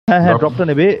হ্যাঁ হ্যাঁ, ড্রপ ড্রপটা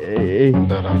নেবে। এই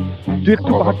দাঁড়া, তুই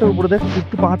একটু পাহাড়টার উপরে দেখ,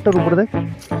 একটু পাহাড়টার উপরে দেখ।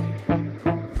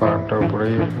 পাহাড়টার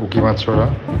উপরেই উকি মারছে ওরা।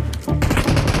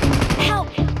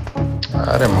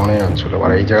 আরে মনে হচ্ছিল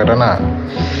আর এই জায়গাটা না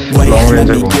Wait, লং let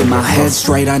রেঞ্জের me get my head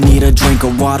straight. I need a drink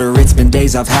of water. It's been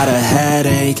days I've had a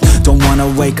headache. Don't wanna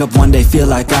wake up one day, feel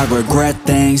like I regret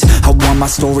things. I want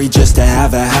my story just to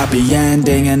have a happy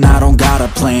ending. And I don't got a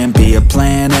plan B, a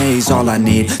plan A's all I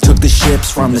need. Took the ships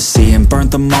from the sea and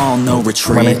burnt them all, no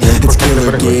retreat. It's kill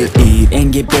or get eat and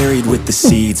get buried with the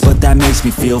seeds. But that makes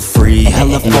me feel free,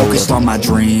 hella focused on my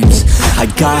dreams. I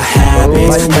got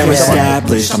habits, they're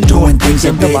established. I'm doing things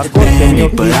a bit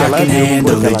panic, but I can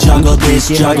handle it. Juggle this,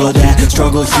 juggle that,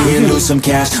 struggle here, lose some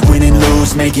cash. Win and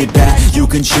lose, make it back. You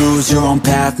can choose your own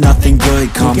path, nothing good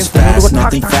comes fast.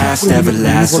 Nothing fast ever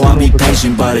lasts, so I'll be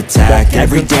patient but attack.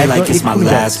 Every day like it's my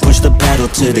last. Push the pedal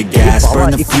to the gas,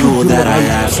 burn the fuel that I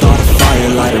have. Start a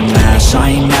fire, light a match, I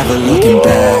ain't never looking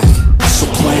back. So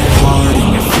plant hard in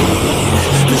your feet.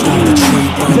 There's no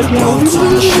retreat, burn the boats on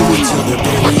the shore till they're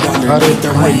buried underneath.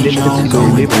 There ain't no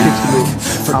going back.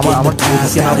 Forget the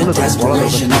past, out of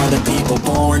desperation. Are the people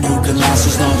born who can last?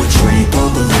 There's no retreat, but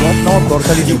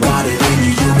believe you got it in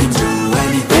you, you can do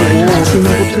anything.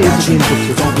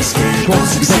 Don't be scared, don't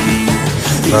succeed.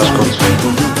 The only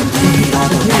people who compete are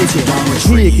the ones who don't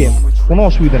retreat. কোনো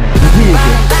অসুবিধা নেই।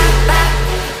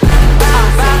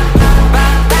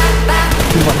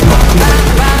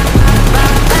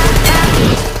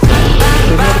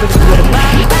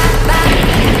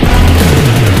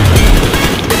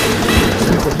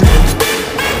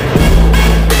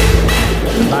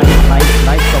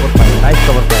 Nice cover fire, nice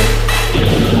cover fire.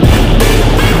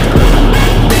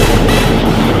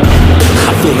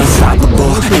 I feel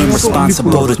unstoppable,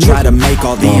 irresponsible to try to make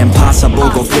all the impossible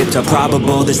go fit to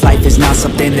probable. This life is not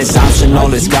something that's optional,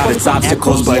 it's got its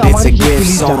obstacles, but it's a gift.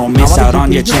 So don't miss out on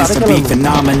your chance to be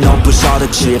phenomenal. Push all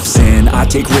the chips in, I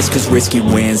take risks cause risky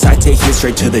wins. I take it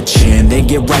straight to the chin, then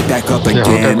get right back up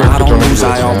again. I don't lose,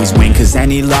 I always win, cause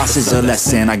any loss is a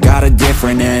lesson. I got a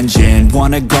different engine,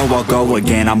 wanna go, I'll go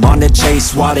again. I'm on the chase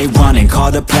while they running,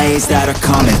 call the plays that are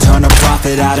coming. Turn a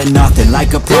profit out of nothing,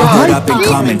 like a prophet up and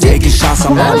coming. Taking shots,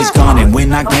 I'm always gunning. When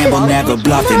I gamble, never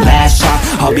bluffing. Last shot,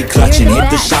 I'll be clutching. Hit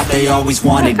the shot they always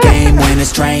wanted. Game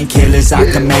winners, train killers. I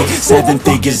can make 7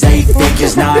 figures, 8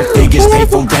 figures, 9 figures. Pay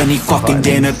for any fucking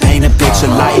dinner. Paint a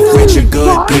picture, life richer,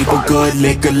 good people, good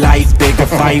liquor, life bigger,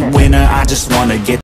 fight winner. I just wanna get